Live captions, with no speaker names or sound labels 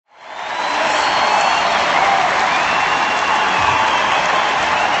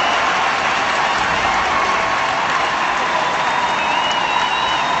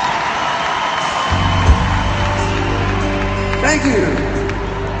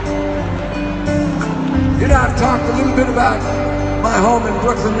now I've talked a little bit about my home in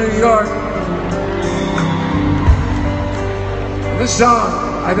Brooklyn, New York. And this song,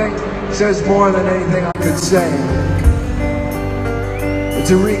 I think, says more than anything I could say.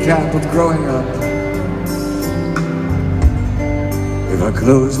 It's a recap of growing up. If I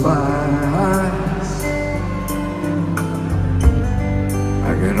close my eyes,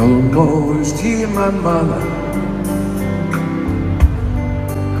 I can almost hear my mother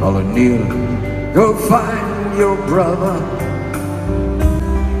calling, Neil, go find your brother.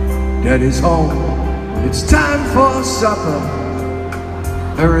 Daddy's home, it's time for supper.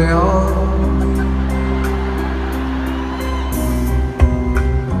 Hurry on.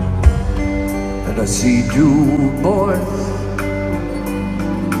 And I see two boys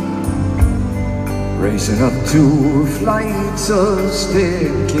racing up two flights of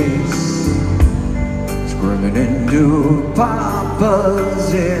staircase, squirming into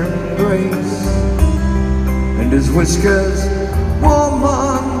Papa's embrace, and his whiskers warm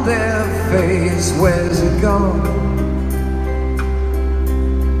on their face. Where's it gone?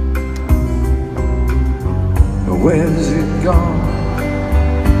 Where's it gone?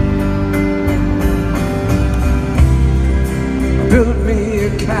 Built me a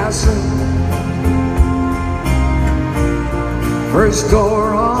castle, first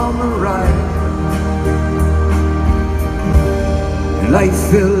door on the right, and light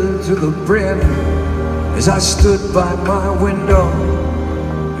filled to the brim as I stood by my window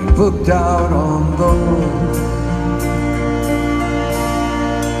and looked out on the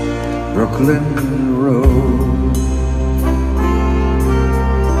Brooklyn Road.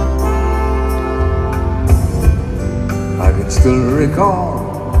 I can still recall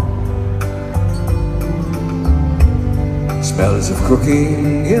smells of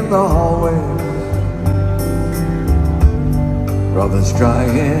cooking in the hallway, brothers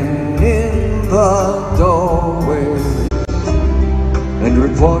crying in the doorway, and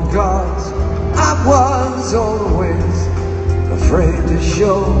report cards I was always afraid to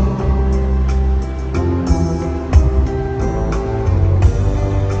show.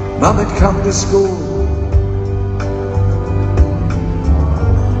 Mom had come to school,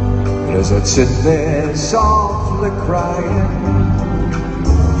 and as I'd sit there softly crying,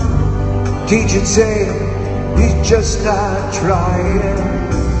 teacher'd say, he's just not trying.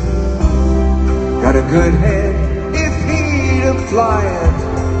 Got a good head if he'd apply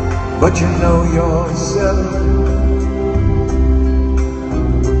it, but you know yourself,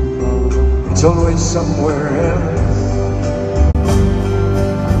 it's always somewhere else.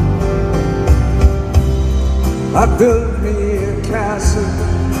 I built me a castle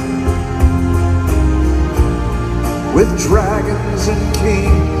with dragons and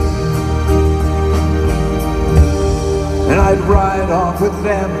kings, and I'd ride off with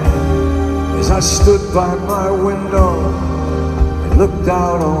them as I stood by my window and looked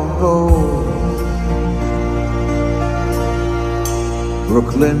out on those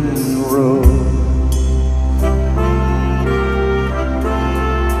Brooklyn roads.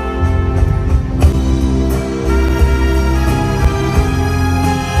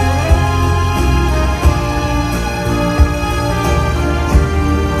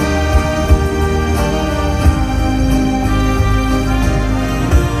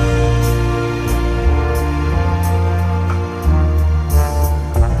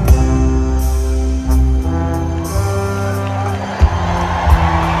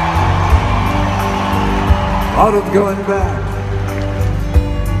 Thought of going back,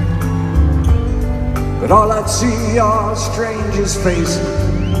 but all I'd see are strangers' faces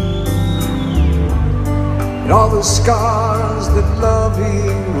and all the scars that love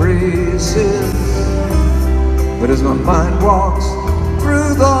erases. But as my mind walks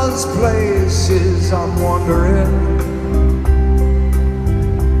through those places, I'm wondering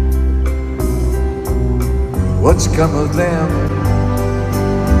what's come of them.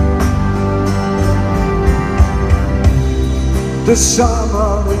 The son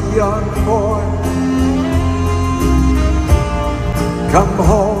of a young boy come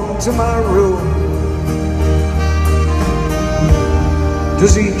home to my room.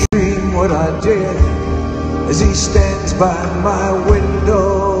 Does he dream what I did as he stands by my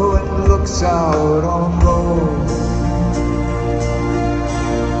window and looks out on those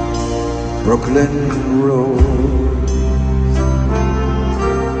Brooklyn roads,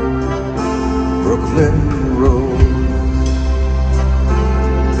 Brooklyn roads,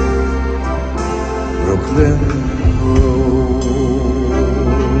 Brooklyn